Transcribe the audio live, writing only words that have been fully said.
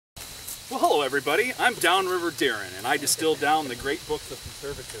Well, hello everybody. I'm Downriver Darrin, and I distill down the great books of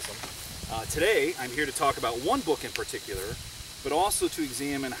conservatism. Today, I'm here to talk about one book in particular, but also to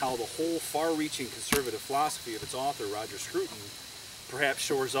examine how the whole far-reaching conservative philosophy of its author, Roger Scruton, perhaps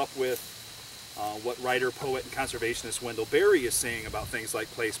shores up with what writer, poet, and conservationist Wendell Berry is saying about things like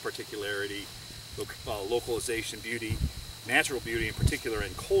place, particularity, localization, beauty, natural beauty in particular,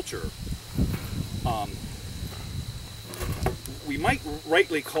 and culture. We might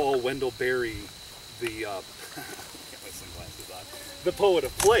rightly call Wendell Berry the the poet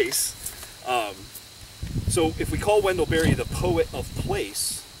of place. So if we call Wendell Berry the poet of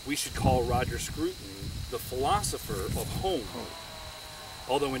place, we should call Roger Scruton the philosopher of home.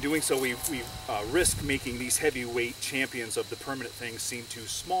 Although in doing so, we risk making these heavyweight champions of the permanent things seem too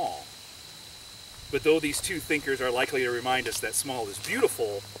small. But though these two thinkers are likely to remind us that small is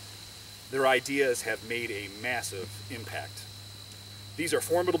beautiful, their ideas have made a massive impact. These are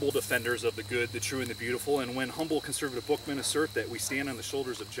formidable defenders of the good, the true, and the beautiful, and when humble conservative bookmen assert that we stand on the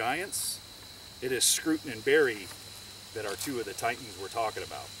shoulders of giants, it is Scruton and Berry that are two of the titans we're talking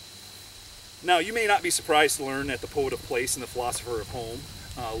about. Now, you may not be surprised to learn that the poet of place and the philosopher of home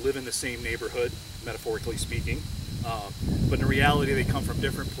live in the same neighborhood, metaphorically speaking, but in reality they come from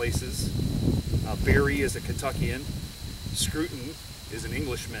different places. Berry is a Kentuckian, Scruton is an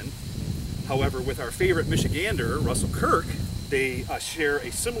Englishman. However, with our favorite Michigander, Russell Kirk, they share a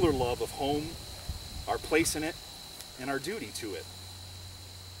similar love of home, our place in it, and our duty to it.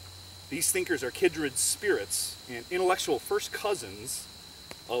 These thinkers are kindred spirits and intellectual first cousins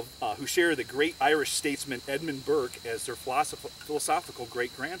of who share the great Irish statesman Edmund Burke as their philosophical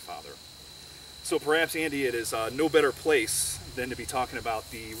great-grandfather. So perhaps, Andy, it is no better place than to be talking about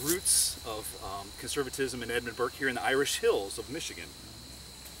the roots of conservatism in Edmund Burke here in the Irish hills of Michigan.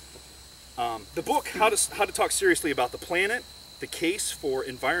 The book, How to Talk Seriously About the Planet, The Case for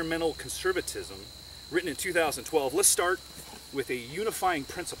Environmental Conservatism, written in 2012. Let's start with a unifying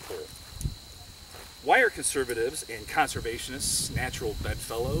principle. Why are conservatives and conservationists natural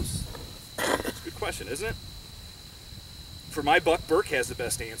bedfellows? It's a good question, isn't it? For my buck, Burke has the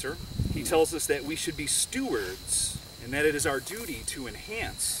best answer. He tells us that we should be stewards and that it is our duty to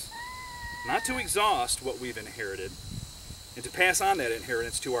enhance, not to exhaust what we've inherited, and to pass on that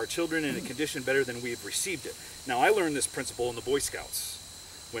inheritance to our children in a condition better than we've received it. Now, I learned this principle in the Boy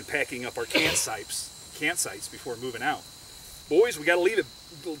Scouts when packing up our campsites before moving out. Boys, we've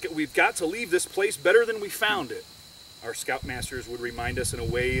got to leave this place better than we found it. Our scoutmasters would remind us in a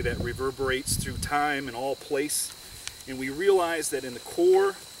way that reverberates through time and all place, and we realize that in the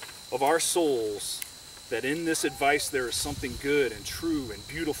core of our souls, that in this advice there is something good and true and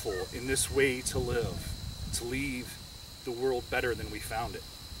beautiful in this way to live, to leave the world better than we found it,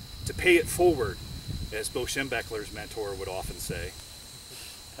 to pay it forward, as Bo Schembechler's mentor would often say.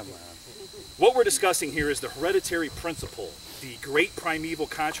 Come on. What we're discussing here is the hereditary principle, the great primeval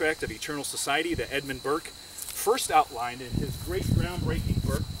contract of eternal society that Edmund Burke first outlined in his great groundbreaking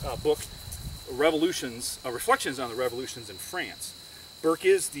book, Reflections on the Revolutions in France. Burke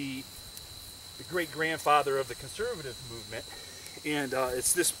is the great-grandfather of the conservative movement, and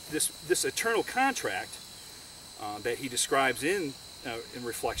it's this eternal contract that he describes in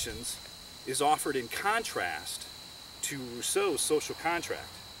Reflections is offered in contrast to Rousseau's social contract.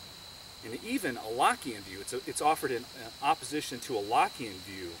 And even a Lockean view, it's offered in opposition to a Lockean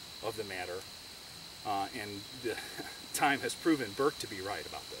view of the matter, and time has proven Burke to be right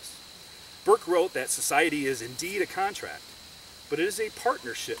about this. Burke wrote that society is indeed a contract, but it is a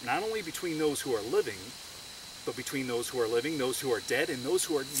partnership not only between those who are living, but between those who are living, those who are dead, and those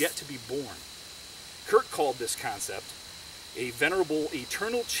who are yet to be born. Kirk called this concept a venerable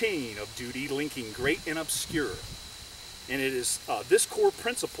eternal chain of duty linking great and obscure. And it is this core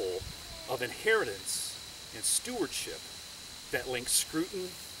principle of inheritance and stewardship that links Scruton,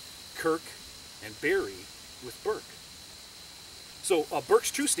 Kirk, and Berry with Burke. So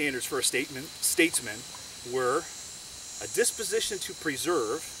Burke's true standards for a statesman were a disposition to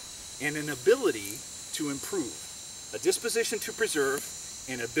preserve and an ability to improve. A disposition to preserve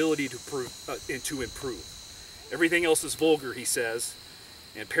and ability to improve. Everything else is vulgar, he says,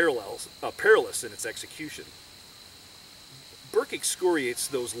 and perilous in its execution. Burke excoriates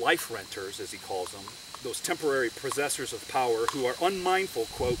those life renters, as he calls them, those temporary possessors of power who are unmindful,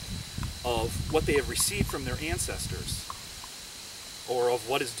 quote, of what they have received from their ancestors or of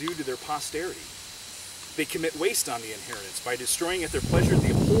what is due to their posterity. They commit waste on the inheritance by destroying at their pleasure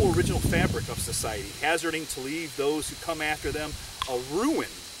the whole original fabric of society, hazarding to leave those who come after them a ruin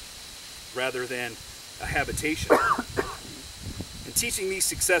rather than a habitation. and teaching these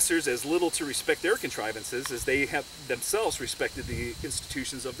successors as little to respect their contrivances as they have themselves respected the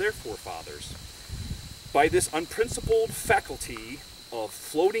institutions of their forefathers. By this unprincipled faculty of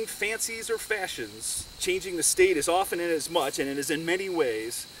floating fancies or fashions, changing the state as often and as much, and as in many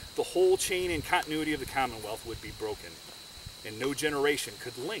ways, the whole chain and continuity of the Commonwealth would be broken, and no generation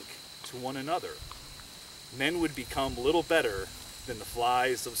could link to one another. Men would become little better than the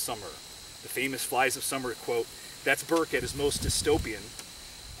flies of summer. The famous flies of summer quote, that's Burke at his most dystopian,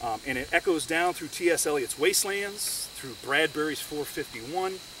 and it echoes down through T.S. Eliot's Wastelands, through Bradbury's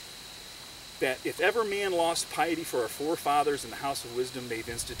 451, that if ever man lost piety for our forefathers in the house of wisdom they've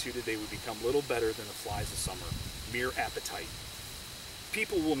instituted, they would become little better than the flies of summer, mere appetite.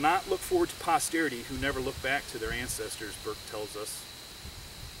 People will not look forward to posterity who never look back to their ancestors, Burke tells us.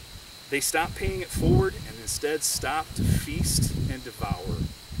 They stop paying it forward and instead stop to feast and devour.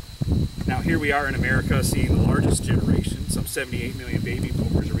 Now here we are in America seeing the largest generation. Some 78 million baby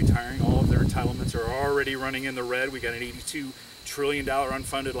boomers are retiring. All of their entitlements are already running in the red. We got an $82 trillion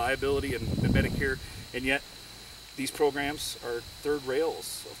unfunded liability in Medicare, and yet these programs are third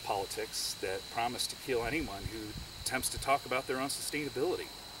rails of politics that promise to kill anyone who attempts to talk about their unsustainability.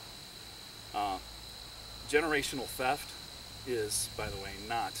 Generational theft is, by the way,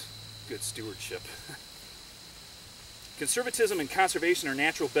 not good stewardship. Conservatism and conservation are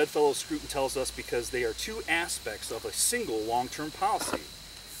natural bedfellows, Scruton tells us, because they are two aspects of a single long-term policy,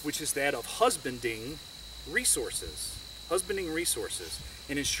 which is that of husbanding resources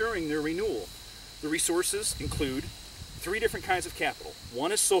and ensuring their renewal. The resources include three different kinds of capital.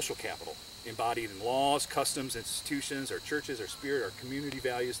 One is social capital, embodied in laws, customs, institutions, our churches, our spirit, our community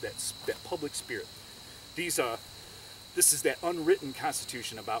values, that public spirit. This is that unwritten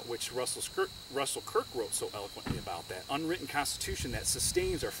constitution about which Russell Kirk wrote so eloquently about, that unwritten constitution that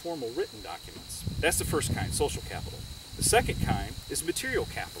sustains our formal written documents. That's the first kind, social capital. The second kind is material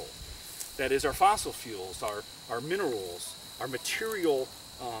capital. That is our fossil fuels, our minerals, our material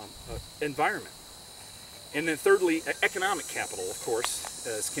environment. And then thirdly, economic capital, of course,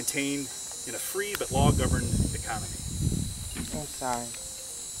 is contained in a free but law-governed economy. Oh, sorry.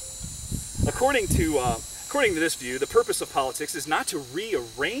 According to this view, the purpose of politics is not to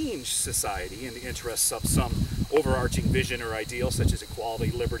rearrange society in the interests of some overarching vision or ideal, such as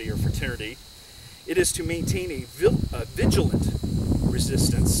equality, liberty, or fraternity. It is to maintain a vigilant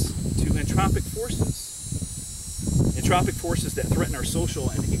resistance to entropic forces that threaten our social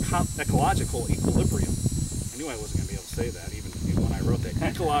and ecological equilibrium. I knew I wasn't going to be able to say that even when I wrote that.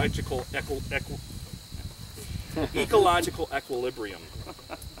 Ecological equilibrium.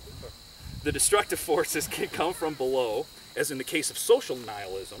 The destructive forces can come from below, as in the case of social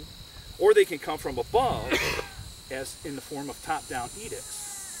nihilism, or they can come from above, as in the form of top-down edicts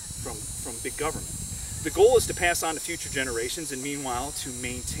from big government. The goal is to pass on to future generations, and meanwhile to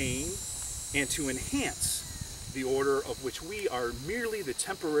maintain and to enhance the order of which we are merely the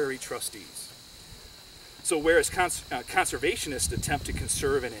temporary trustees. So whereas conservationists attempt to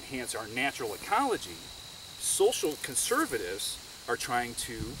conserve and enhance our natural ecology, social conservatives are trying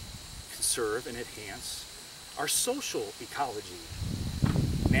to conserve and enhance our social ecology.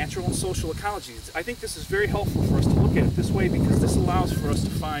 Natural and social ecologies. I think this is very helpful for us to look at it this way, because this allows for us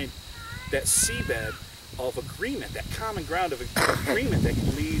to find that seabed of agreement, that common ground of agreement that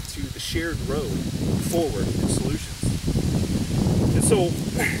can lead to the shared road forward in solutions. And so,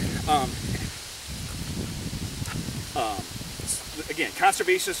 again,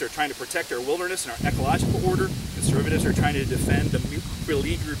 conservationists are trying to protect our wilderness and our ecological order. Conservatives are trying to defend the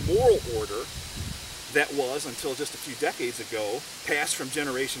beleaguered moral order that was, until just a few decades ago, passed from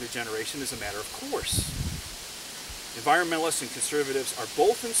generation to generation as a matter of course. Environmentalists and conservatives are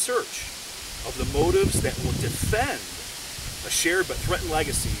both in search of the motives that will defend a shared but threatened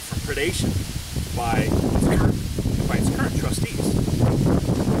legacy from predation by its current trustees.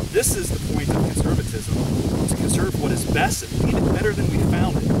 This is the point of conservatism, to conserve what is best and leave it better than we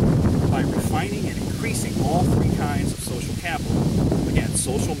found it, by refining and increasing all three kinds of social capital. Again,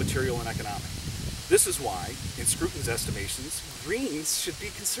 social, material, and economic. This is why, in Scruton's estimations, Greens should be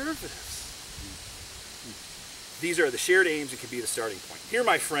conservatives. These are the shared aims and can be the starting point. Here,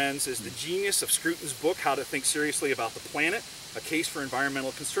 my friends, is the genius of Scruton's book, How to Think Seriously About the Planet, A Case for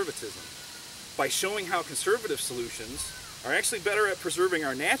Environmental Conservatism. By showing how conservative solutions are actually better at preserving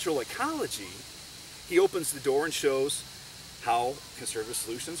our natural ecology, he opens the door and shows how conservative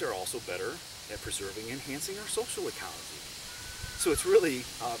solutions are also better at preserving and enhancing our social ecology. So it's really,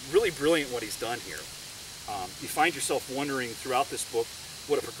 really brilliant what he's done here. You find yourself wondering throughout this book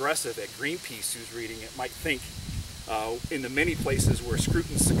what a progressive at Greenpeace who's reading it might think in the many places where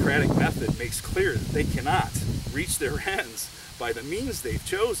Scruton's Socratic method makes clear that they cannot reach their ends by the means they've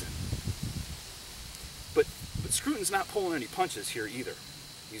chosen. But Scruton's not pulling any punches here either.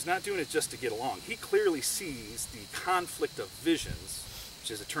 He's not doing it just to get along. He clearly sees the conflict of visions, which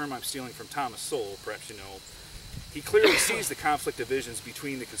is a term I'm stealing from Thomas Sowell, perhaps you know. He clearly sees the conflict of visions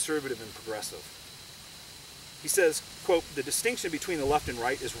between the conservative and progressive. He says, quote, "The distinction between the left and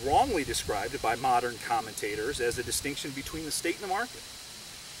right is wrongly described by modern commentators as a distinction between the state and the market."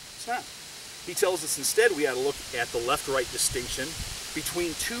 It's not. He tells us instead we ought to look at the left-right distinction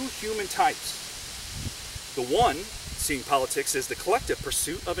between two human types. The one seeing politics as the collective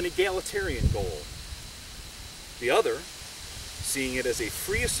pursuit of an egalitarian goal. The other seeing it as a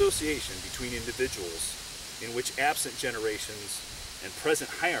free association between individuals in which absent generations and present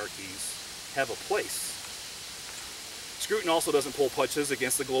hierarchies have a place. Scruton also doesn't pull punches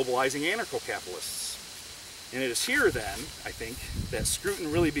against the globalizing anarcho-capitalists. And it is here then, I think, that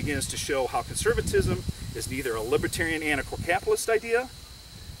Scruton really begins to show how conservatism is neither a libertarian anarcho-capitalist idea,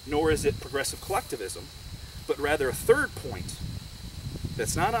 nor is it progressive collectivism, but rather a third point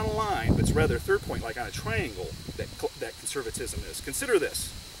that's not on a line, but it's rather a third point, like on a triangle, that conservatism is. Consider this.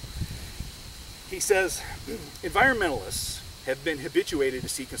 He says, environmentalists have been habituated to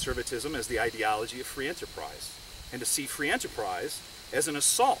see conservatism as the ideology of free enterprise, and to see free enterprise as an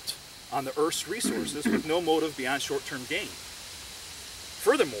assault on the Earth's resources with no motive beyond short-term gain.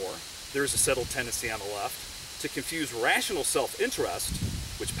 Furthermore, there is a settled tendency on the left to confuse rational self-interest,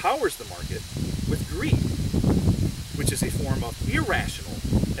 which powers the market, with greed, which is a form of irrational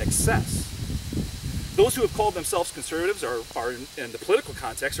excess. Those who have called themselves conservatives are in the political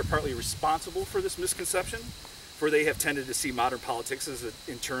context, are partly responsible for this misconception, for they have tended to see modern politics as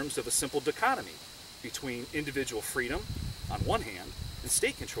in terms of a simple dichotomy between individual freedom on one hand and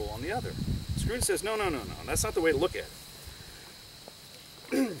state control on the other. Scruton says, no, that's not the way to look at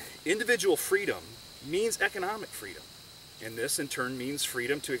it. Individual freedom means economic freedom, and this in turn means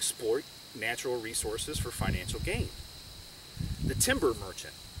freedom to exploit natural resources for financial gain. The timber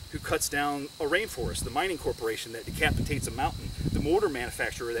merchant who cuts down a rainforest, the mining corporation that decapitates a mountain, the motor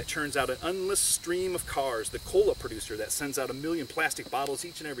manufacturer that churns out an endless stream of cars, the cola producer that sends out 1 million plastic bottles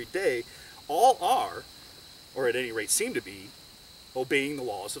each and every day, all are, or at any rate seem to be, obeying the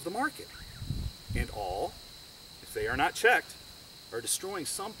laws of the market. And all, if they are not checked, are destroying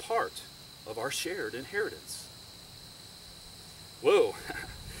some part of our shared inheritance. Whoa,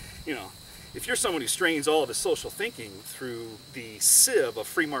 you know, if you're someone who strains all of his social thinking through the sieve of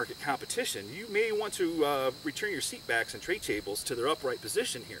free market competition, you may want to return your seatbacks and tray tables to their upright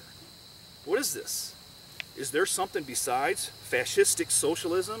position here. What is this? Is there something besides fascistic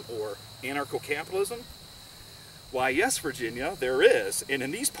socialism or anarcho-capitalism? Why, yes, Virginia, there is. And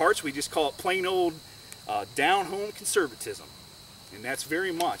in these parts, we just call it plain old down-home conservatism. And that's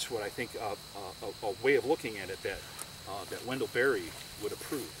very much what I think a way of looking at it that Wendell Berry would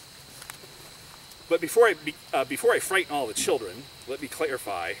approve. But before I frighten all the children, let me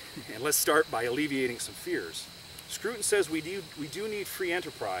clarify, and let's start by alleviating some fears. Scruton says we do need free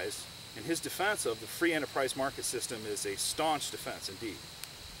enterprise, and his defense of the free enterprise market system is a staunch defense indeed.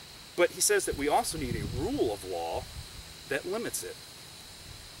 But he says that we also need a rule of law that limits it.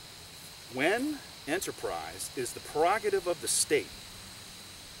 When enterprise is the prerogative of the state,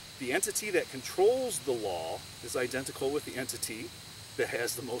 the entity that controls the law is identical with the entity that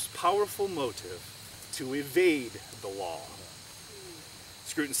has the most powerful motive to evade the law.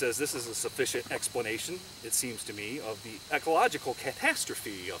 Scruton says this is a sufficient explanation, it seems to me, of the ecological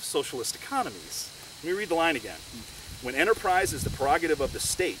catastrophe of socialist economies. Let me read the line again. When enterprise is the prerogative of the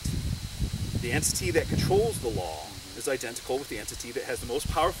state, the entity that controls the law is identical with the entity that has the most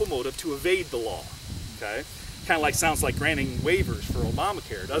powerful motive to evade the law. Okay? Kind of like sounds like granting waivers for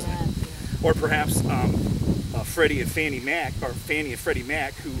Obamacare, doesn't it? Or perhaps Freddie and Fannie Mac, or Fannie and Freddie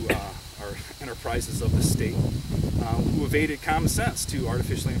Mac, who are enterprises of the state, who evaded common sense to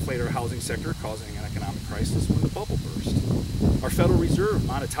artificially inflate our housing sector, causing an economic crisis when the bubble burst. Our Federal Reserve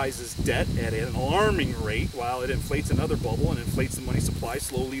monetizes debt at an alarming rate while it inflates another bubble and inflates the money supply,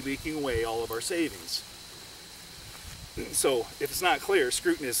 slowly leaking away all of our savings. So, if it's not clear,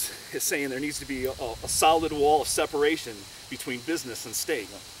 Scruton is saying there needs to be a solid wall of separation between business and state.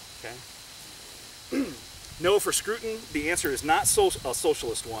 Okay? No, for Scruton, the answer is not a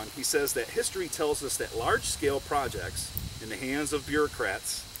socialist one. He says that history tells us that large-scale projects in the hands of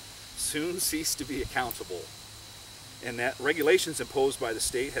bureaucrats soon cease to be accountable, and that regulations imposed by the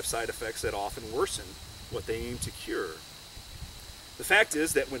state have side effects that often worsen what they aim to cure. The fact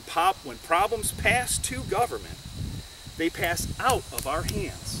is that when problems pass to government, they pass out of our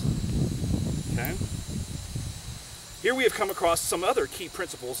hands. Okay? Here we have come across some other key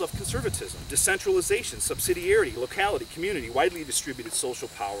principles of conservatism: decentralization, subsidiarity, locality, community, widely distributed social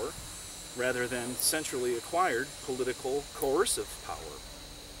power, rather than centrally acquired political coercive power.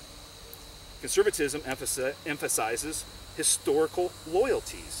 Conservatism emphasizes historical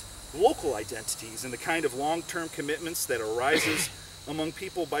loyalties, local identities, and the kind of long-term commitments that arises among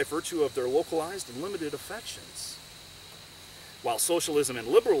people by virtue of their localized and limited affections. While socialism and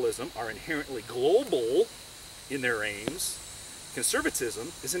liberalism are inherently global in their aims,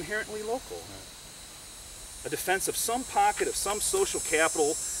 conservatism is inherently local. A defense of some pocket of some social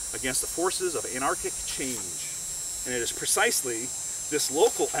capital against the forces of anarchic change. And it is precisely this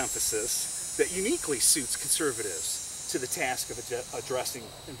local emphasis that uniquely suits conservatives to the task of addressing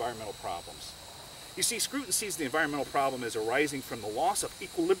environmental problems. You see, Scruton sees the environmental problem as arising from the loss of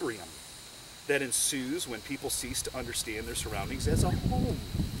equilibrium that ensues when people cease to understand their surroundings as a home.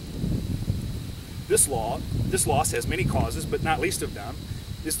 This loss has many causes, but not least of them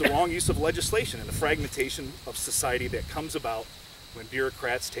is the wrong use of legislation and the fragmentation of society that comes about when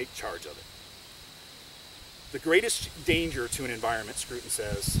bureaucrats take charge of it. The greatest danger to an environment, Scruton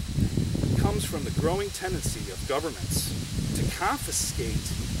says, comes from the growing tendency of governments to confiscate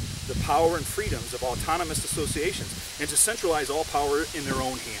the power and freedoms of autonomous associations and to centralize all power in their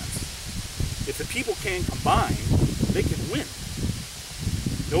own hands. If the people can combine, they can win.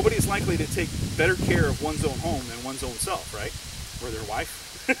 Nobody is likely to take better care of one's own home than one's own self, right? Or their wife.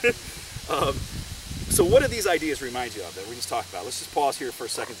 So what do these ideas remind you of that we just talked about? Let's just pause here for a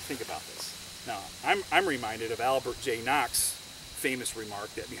second to think about this. Now, I'm reminded of Albert J. Nock's famous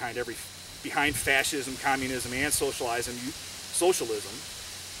remark that behind fascism, communism, and socialism,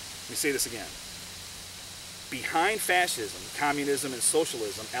 let me say this again. Behind fascism, communism, and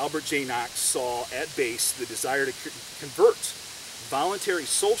socialism, Albert J. Nock saw at base the desire to convert voluntary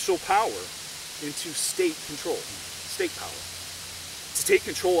social power into state control, state power. To take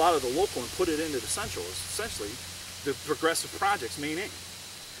control out of the local and put it into the central is essentially the progressive project's main aim.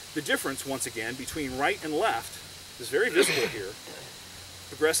 The difference, once again, between right and left is very visible here.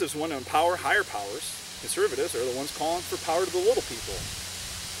 Progressives want to empower higher powers. Conservatives are the ones calling for power to the little people.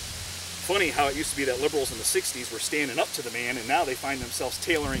 Funny how it used to be that liberals in the 60s were standing up to the man, and now they find themselves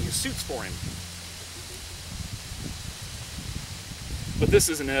tailoring his suits for him. But this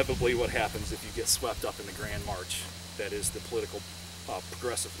is inevitably what happens if you get swept up in the grand march that is the political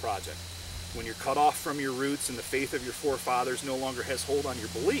progressive project. When you're cut off from your roots and the faith of your forefathers no longer has hold on your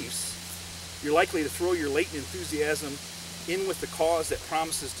beliefs, you're likely to throw your latent enthusiasm in with the cause that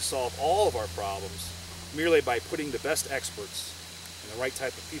promises to solve all of our problems merely by putting the best experts and the right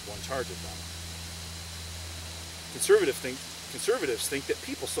type of people in charge of them. Conservatives think that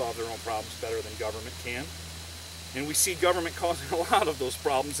people solve their own problems better than government can, and we see government causing a lot of those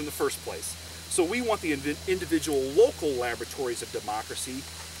problems in the first place. So we want the individual local laboratories of democracy,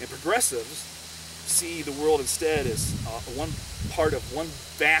 and progressives see the world instead as one part of one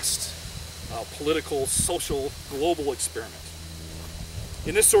vast political, social, global experiment.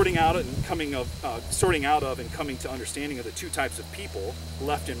 In this sorting out of and coming to understanding of the two types of people,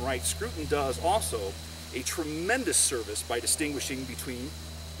 left and right, Scruton does also a tremendous service by distinguishing between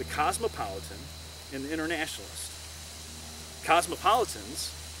the cosmopolitan and the internationalist.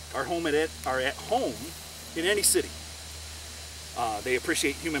 Cosmopolitans are at home in any city. They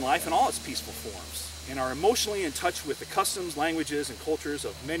appreciate human life in all its peaceful forms and are emotionally in touch with the customs, languages, and cultures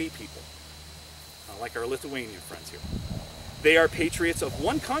of many people, like our Lithuanian friends here. They are patriots of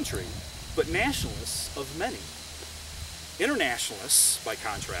one country, but nationalists of many. Internationalists, by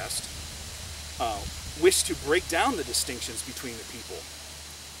contrast, wish to break down the distinctions between the people.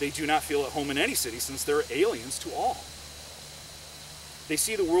 They do not feel at home in any city since they're aliens to all. They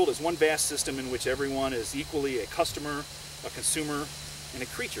see the world as one vast system in which everyone is equally a customer, a consumer, and a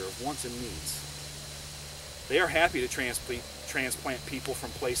creature of wants and needs. They are happy to transplant people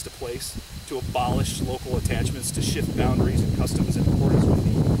from place to place, to abolish local attachments, to shift boundaries and customs in accordance with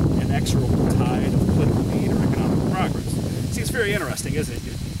the inexorable tide of political need or economic progress. See, it's very interesting, isn't it?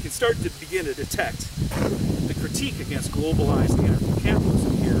 You can start to begin to detect the critique against globalized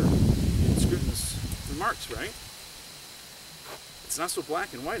anarcho-capitalism here in Scruton's remarks, right? It's not so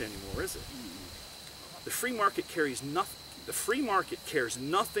black and white anymore, is it? The free market cares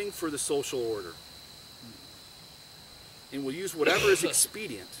nothing for the social order, and will use whatever is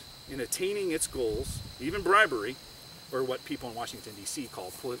expedient in attaining its goals, even bribery, or what people in Washington, D.C.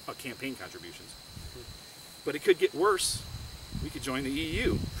 call campaign contributions. But it could get worse. We could join the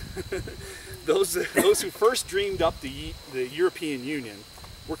EU. Those who first dreamed up the European Union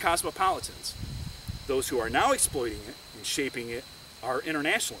were cosmopolitans. Those who are now exploiting it and shaping it are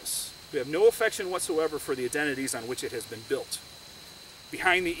internationalists, We have no affection whatsoever for the identities on which it has been built.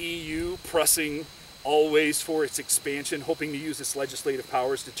 Behind the EU, pressing always for its expansion, hoping to use its legislative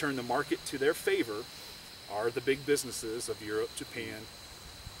powers to turn the market to their favor, are the big businesses of Europe, Japan,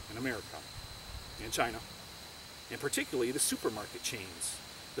 and America, and China, and particularly the supermarket chains,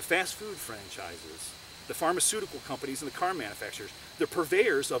 the fast food franchises, the pharmaceutical companies, and the car manufacturers. They're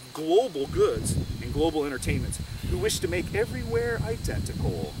purveyors of global goods and global entertainments who wish to make everywhere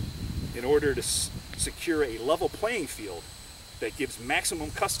identical in order to secure a level playing field that gives maximum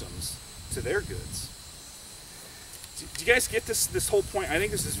customs to their goods. Do you guys get this whole point? I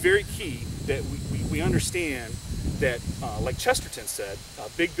think this is very key, that we understand that, like Chesterton said,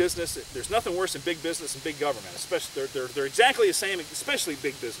 big business, there's nothing worse than big business and big government. Especially, they're exactly the same, especially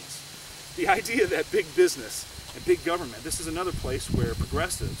big business. The idea that big business and big government, this is another place where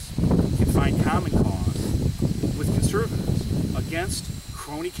progressives can find common cause with conservatives against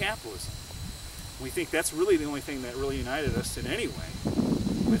crony capitalism. We think that's really the only thing that really united us in any way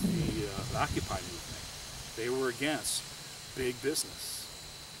with the Occupy movement. They were against big business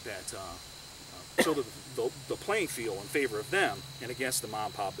that tilted the playing field in favor of them and against the mom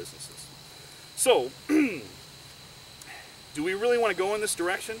and pop businesses. So, do we really want to go in this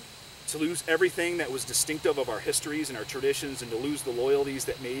direction? To lose everything that was distinctive of our histories and our traditions, and to lose the loyalties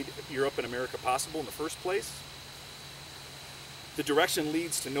that made Europe and America possible in the first place? The direction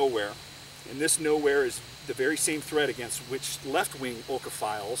leads to nowhere, and this nowhere is the very same threat against which left-wing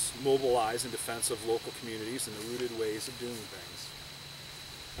Okophiles mobilize in defense of local communities and the rooted ways of doing things.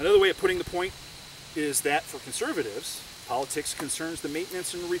 Another way of putting the point is that for conservatives, politics concerns the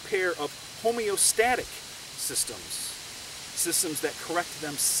maintenance and repair of homeostatic systems that correct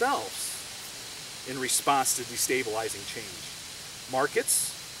themselves in response to destabilizing change.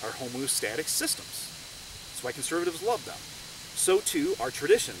 Markets are homeostatic systems. That's why conservatives love them. So too are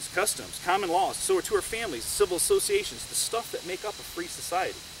traditions, customs, common laws. So too are families, civil associations, the stuff that make up a free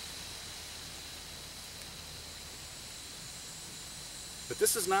society. But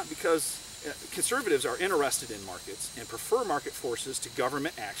this is not because conservatives are interested in markets and prefer market forces to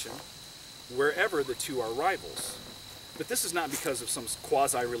government action wherever the two are rivals. But this is not because of some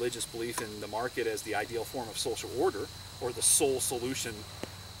quasi-religious belief in the market as the ideal form of social order or the sole solution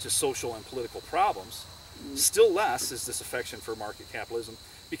to social and political problems. Still less is this affection for market capitalism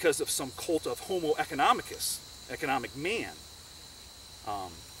because of some cult of homo economicus, economic man,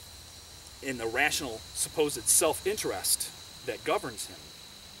 in the rational supposed self-interest that governs him.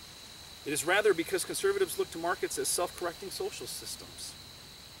 It is rather because conservatives look to markets as self-correcting social systems,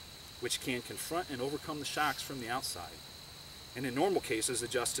 which can confront and overcome the shocks from the outside, and in normal cases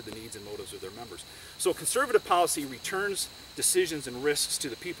adjust to the needs and motives of their members. So conservative policy returns decisions and risks to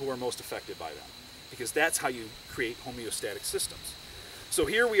the people who are most affected by them, because that's how you create homeostatic systems. So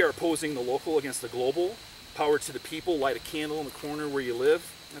here we are opposing the local against the global, power to the people, light a candle in the corner where you live.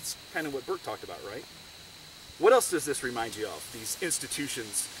 That's kind of what Burke talked about, right? What else does this remind you of? These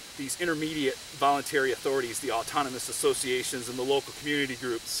institutions, these intermediate voluntary authorities, the autonomous associations and the local community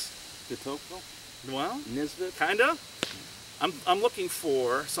groups. The Tocqueville? Well, Nisbet? kinda. I'm looking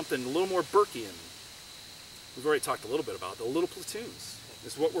for something a little more Burkean. We've already talked a little bit about the little platoons.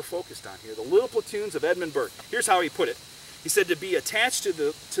 Is what we're focused on here. The little platoons of Edmund Burke. Here's how he put it. He said, to be attached to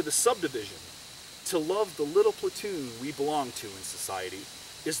the subdivision, to love the little platoon we belong to in society,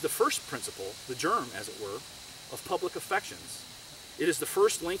 is the first principle, the germ, as it were, of public affections. It is the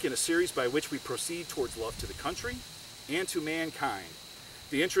first link in a series by which we proceed towards love to the country and to mankind.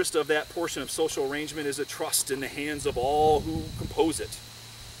 The interest of that portion of social arrangement is a trust in the hands of all who compose it.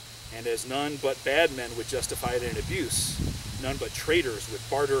 And as none but bad men would justify it in abuse, none but traitors would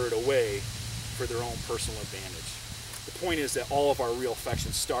barter it away for their own personal advantage. The point is that all of our real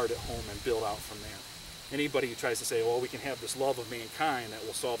affections start at home and build out from there. Anybody who tries to say, well, we can have this love of mankind that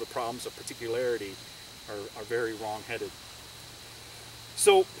will solve the problems of particularity are very wrong-headed.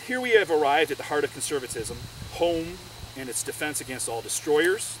 So here we have arrived at the heart of conservatism, home and its defense against all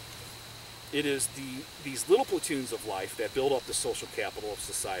destroyers. It is these little platoons of life that build up the social capital of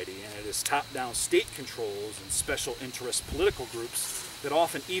society, and it is top-down state controls and special interest political groups that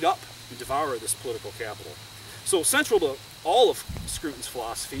often eat up and devour this political capital. So central to all of Scruton's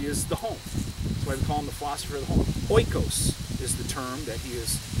philosophy is the home. That's why we call him the philosopher of the home. Oikos is the term that he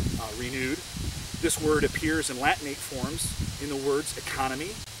has renewed. This word appears in Latinate forms in the words economy.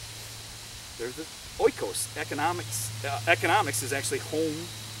 There's the oikos, economics. Economics is actually home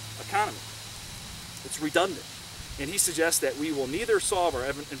economy. It's redundant. And he suggests that we will neither solve our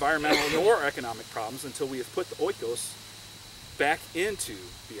environmental nor economic problems until we have put the oikos back into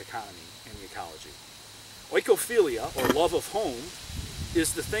the economy and the ecology. Oikophilia, or love of home,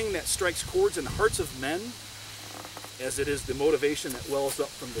 is the thing that strikes chords in the hearts of men, as it is the motivation that wells up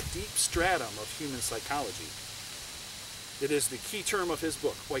from the deep stratum of human psychology. It is the key term of his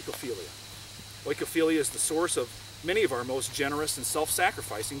book, oikophilia. Oikophilia is the source of many of our most generous and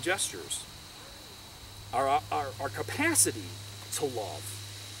self-sacrificing gestures. Our capacity to love,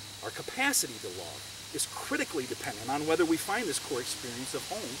 is critically dependent on whether we find this core experience of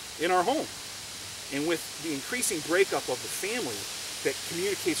home in our home. And with the increasing breakup of the family that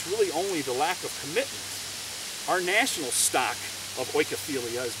communicates really only the lack of commitment, our national stock of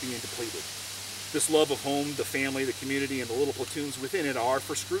oikophilia is being depleted. This love of home, the family, the community, and the little platoons within it are,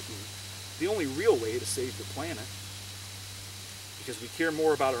 for Scruton, the only real way to save the planet, because we care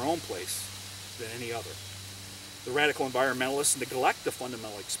more about our own place than any other. The radical environmentalists neglect the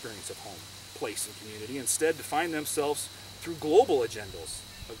fundamental experience of home, place, and community, instead define themselves through global agendas,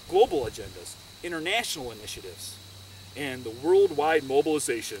 international initiatives, and the worldwide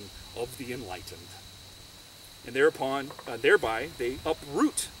mobilization of the enlightened. And thereby they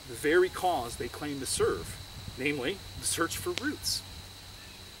uproot the very cause they claim to serve, namely the search for roots.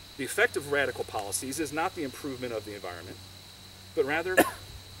 The effect of radical policies is not the improvement of the environment, but rather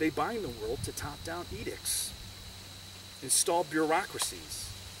they bind the world to top-down edicts, install bureaucracies,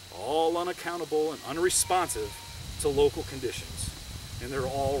 all unaccountable and unresponsive to local conditions, and they're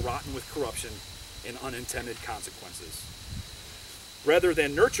all rotten with corruption and unintended consequences. Rather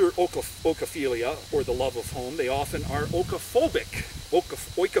than nurture oikophilia, or the love of home, they often are oikophobic,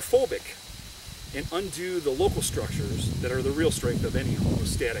 and undo the local structures that are the real strength of any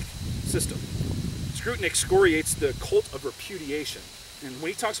homostatic system. Scruton excoriates the cult of repudiation. And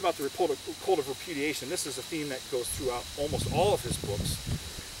when he talks about the cult of repudiation, this is a theme that goes throughout almost all of his books.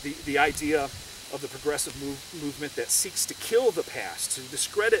 The idea of the progressive movement that seeks to kill the past, to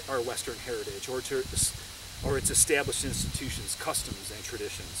discredit our Western heritage, or its established institutions, customs, and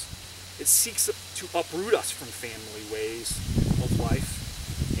traditions. It seeks to uproot us from family ways of life,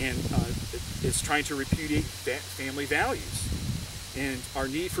 and it's trying to repudiate family values and our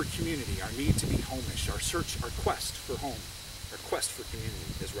need for community, our need to be homish, our quest for home, our quest for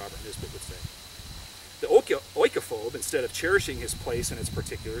community, as Robert Nisbet would say. The oikophobe, instead of cherishing his place and its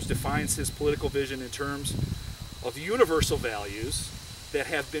particulars, defines his political vision in terms of universal values that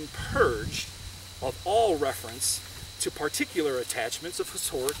have been purged of all reference to particular attachments of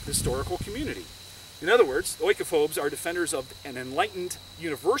historical community. In other words, oikophobes are defenders of an enlightened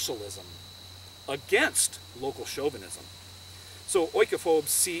universalism against local chauvinism. So oikophobes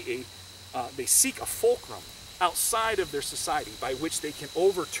seek a fulcrum outside of their society by which they can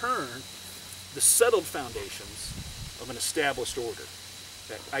overturn the settled foundations of an established order.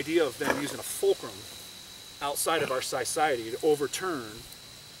 That idea of them using a fulcrum outside of our society to overturn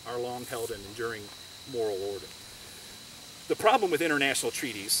our long-held and enduring moral order. The problem with international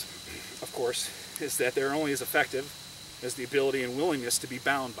treaties, of course, is that they're only as effective as the ability and willingness to be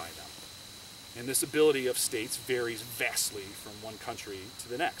bound by them. And this ability of states varies vastly from one country to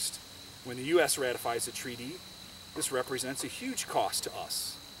the next. When the U.S. ratifies a treaty, this represents a huge cost to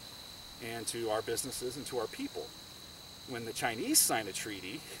us and to our businesses and to our people. When the Chinese sign a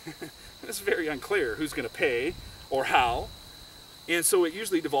treaty, it's very unclear who's going to pay or how. And so it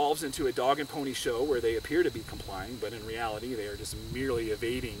usually devolves into a dog and pony show where they appear to be complying, but in reality they are just merely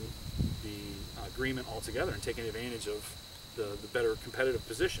evading the agreement altogether and taking advantage of the better competitive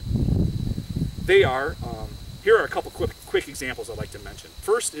position. Here are a couple quick examples I'd like to mention.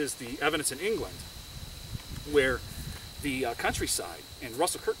 First is the evidence in England, where the countryside, and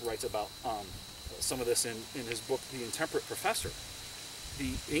Russell Curtin writes about some of this in his book, The Intemperate Professor.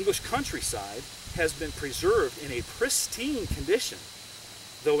 The English countryside has been preserved in a pristine condition,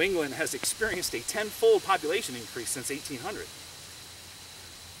 though England has experienced a tenfold population increase since 1800.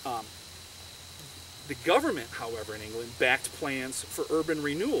 The government, however, in England backed plans for urban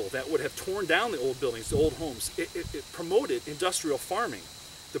renewal that would have torn down the old buildings, the old homes. It promoted industrial farming,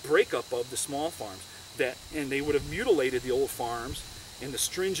 the breakup of the small farms, and they would have mutilated the old farms and the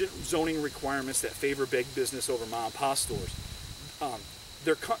stringent zoning requirements that favor big business over mom and pop stores.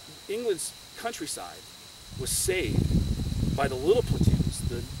 England's countryside was saved by the little platoons,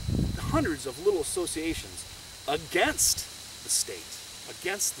 the hundreds of little associations against the state.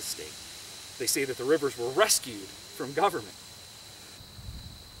 They say that the rivers were rescued from government.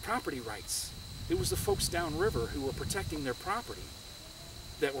 Property rights. It was the folks downriver who were protecting their property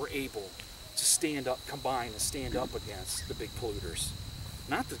that were able to combine and stand up against the big polluters,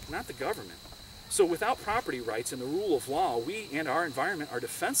 not the government. So without property rights and the rule of law, we and our environment are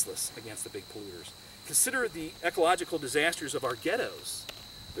defenseless against the big polluters. Consider the ecological disasters of our ghettos.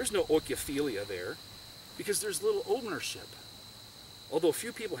 There's no oikophilia there because there's little ownership. Although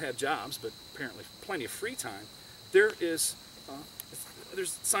few people have jobs, but apparently plenty of free time, there's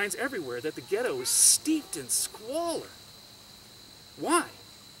signs everywhere that the ghetto is steeped in squalor. Why?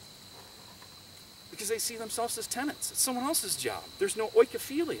 Because they see themselves as tenants. It's someone else's job. There's no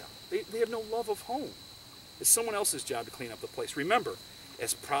oikophilia. They have no love of home. It's someone else's job to clean up the place. Remember,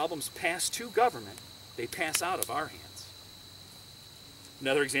 as problems pass to government, they pass out of our hands.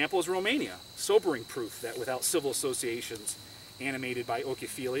 Another example is Romania, sobering proof that without civil associations animated by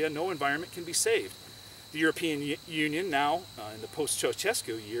oikophilia, no environment can be saved. The European Union now, in the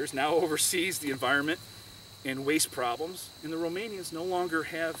post-Ceausescu years, now oversees the environment and waste problems, and the Romanians no longer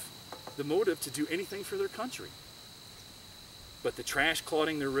have the motive to do anything for their country. But the trash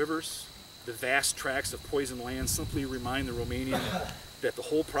clogging their rivers, the vast tracts of poisoned land simply remind the Romanian that the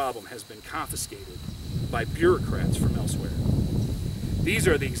whole problem has been confiscated by bureaucrats from elsewhere. These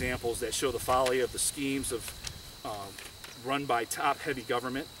are the examples that show the folly of the schemes of run by top-heavy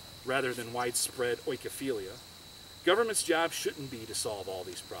government rather than widespread oikophilia. Government's job shouldn't be to solve all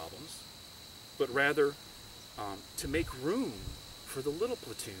these problems, but rather to make room for the little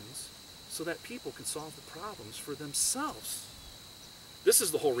platoons so that people can solve the problems for themselves. This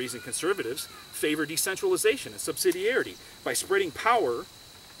is the whole reason conservatives favor decentralization and subsidiarity. By spreading power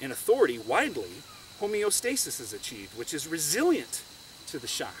and authority widely, homeostasis is achieved, which is resilient to the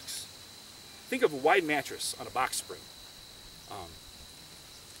shocks. Think of a wide mattress on a box spring,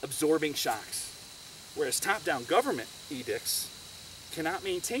 absorbing shocks, whereas top-down government edicts cannot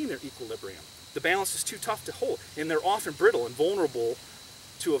maintain their equilibrium. The balance is too tough to hold, and they're often brittle and vulnerable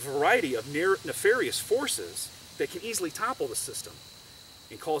to a variety of nefarious forces that can easily topple the system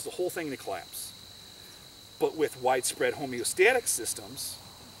and cause the whole thing to collapse. But with widespread homeostatic systems,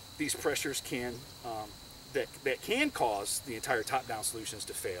 these pressures can that can cause the entire top-down solutions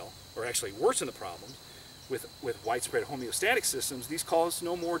to fail, or actually worsen the problems. With widespread homeostatic systems, these cause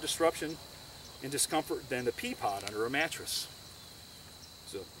no more disruption and discomfort than the pea pod under a mattress.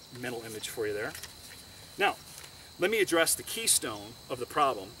 So, mental image for you there. Now, let me address the keystone of the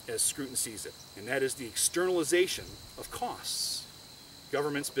problem as Scruton sees it, and that is the externalization of costs.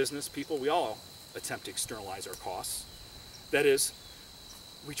 Governments, business, people, we all attempt to externalize our costs. That is,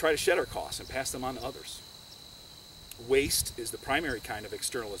 we try to shed our costs and pass them on to others. Waste is the primary kind of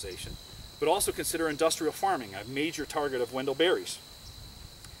externalization, but also consider industrial farming, a major target of Wendell Berry's.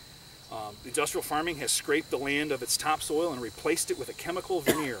 Industrial farming has scraped the land of its topsoil and replaced it with a chemical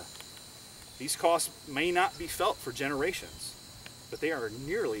veneer. These costs may not be felt for generations, but they are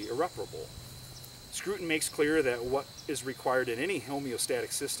nearly irreparable. Scruton makes clear that what is required in any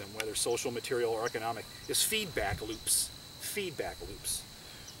homeostatic system, whether social, material, or economic, is feedback loops. Feedback loops.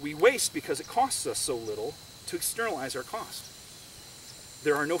 We waste because it costs us so little to externalize our cost.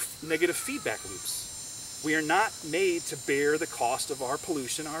 There are no negative feedback loops. We are not made to bear the cost of our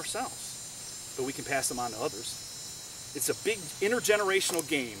pollution ourselves, but we can pass them on to others. It's a big intergenerational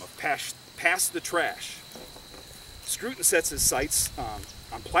game of pass the trash. Scruton sets his sights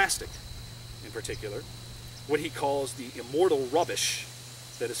on plastic in particular, what he calls the immortal rubbish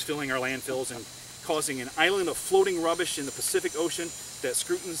that is filling our landfills and causing an island of floating rubbish in the Pacific Ocean that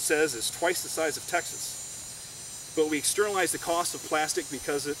Scruton says is twice the size of Texas. But we externalize the cost of plastic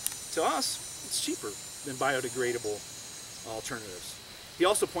because to us, it's cheaper than biodegradable alternatives. He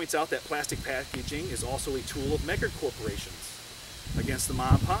also points out that plastic packaging is also a tool of mega corporations against the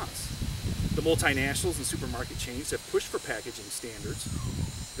mom and pops. The multinationals and supermarket chains have pushed for packaging standards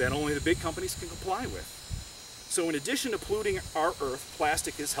that only the big companies can comply with. So in addition to polluting our earth,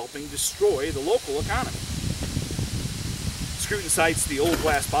 plastic is helping destroy the local economy. Scruton cites the old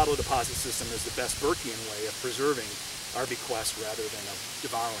glass bottle deposit system as the best Burkean way of preserving our bequest rather than of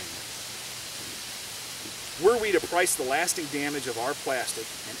devouring it. Were we to price the lasting damage of our plastic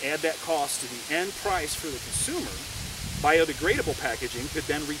and add that cost to the end price for the consumer, biodegradable packaging could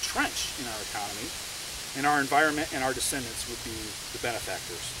then retrench in our economy, and our environment and our descendants would be the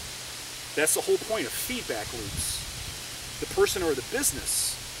benefactors. That's the whole point of feedback loops. The person or the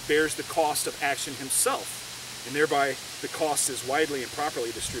business bears the cost of action himself, and thereby the cost is widely and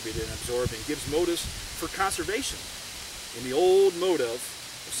properly distributed and absorbed and gives motives for conservation in the old motive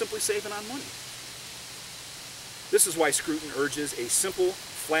of simply saving on money. This is why Scruton urges a simple,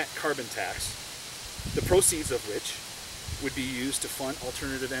 flat carbon tax, the proceeds of which would be used to fund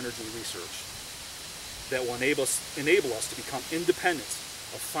alternative energy research that will enable us to become independent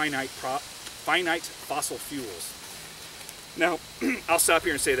of finite fossil fuels. Now, I'll stop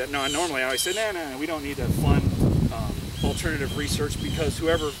here and say that, no, normally I always say, no, we don't need to fund alternative research because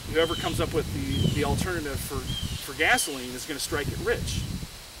whoever comes up with the alternative for gasoline is going to strike it rich.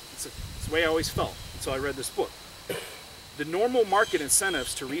 It's the way I always felt until I read this book. The normal market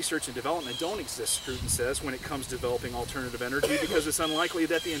incentives to research and development don't exist, Scruton says, when it comes to developing alternative energy, because it's unlikely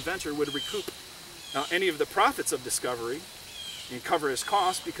that the inventor would recoup any of the profits of discovery and cover his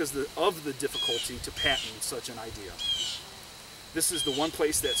costs because of the difficulty to patent such an idea. This is the one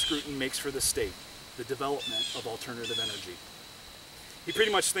place that Scruton makes for the state, the development of alternative energy. He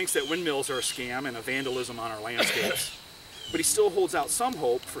pretty much thinks that windmills are a scam and a vandalism on our landscapes, but he still holds out some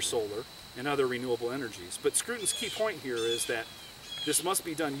hope for solar and other renewable energies. But Scruton's key point here is that this must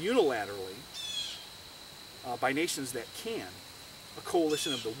be done unilaterally by nations that can, a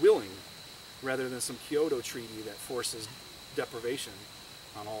coalition of the willing, rather than some Kyoto treaty that forces deprivation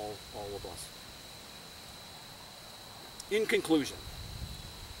on all of us. In conclusion,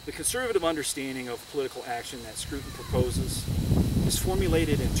 the conservative understanding of political action that Scruton proposes is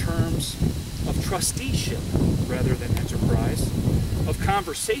formulated in terms of trusteeship rather than enterprise, of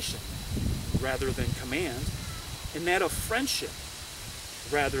conversation rather than command, and that of friendship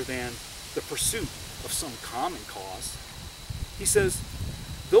rather than the pursuit of some common cause. He says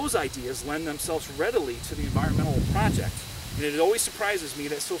those ideas lend themselves readily to the environmental project, and it always surprises me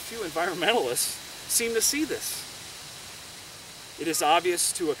that so few environmentalists seem to see this. It is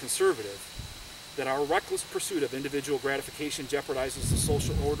obvious to a conservative that our reckless pursuit of individual gratification jeopardizes the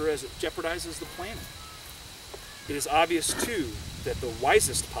social order as it jeopardizes the planet. It is obvious, too, that the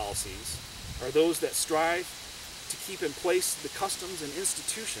wisest policies are those that strive to keep in place the customs and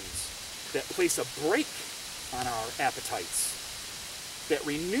institutions that place a brake on our appetites, that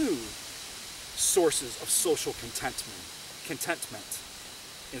renew sources of social contentment,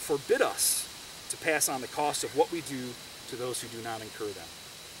 and forbid us to pass on the cost of what we do to those who do not incur them.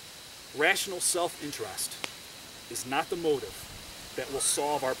 Rational self-interest is not the motive that will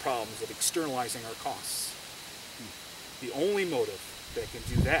solve our problems of externalizing our costs. The only motive that can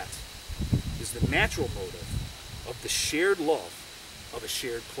do that is the natural motive of the shared love of a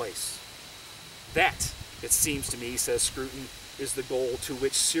shared place. That, it seems to me, says Scruton, is the goal to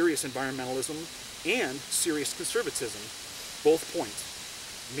which serious environmentalism and serious conservatism both point,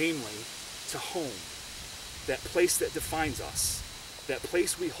 namely to home, that place that defines us, that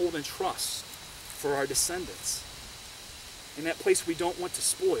place we hold in trust for our descendants, and that place we don't want to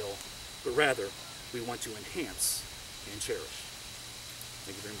spoil, but rather we want to enhance and cherish.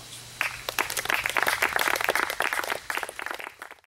 Thank you very much.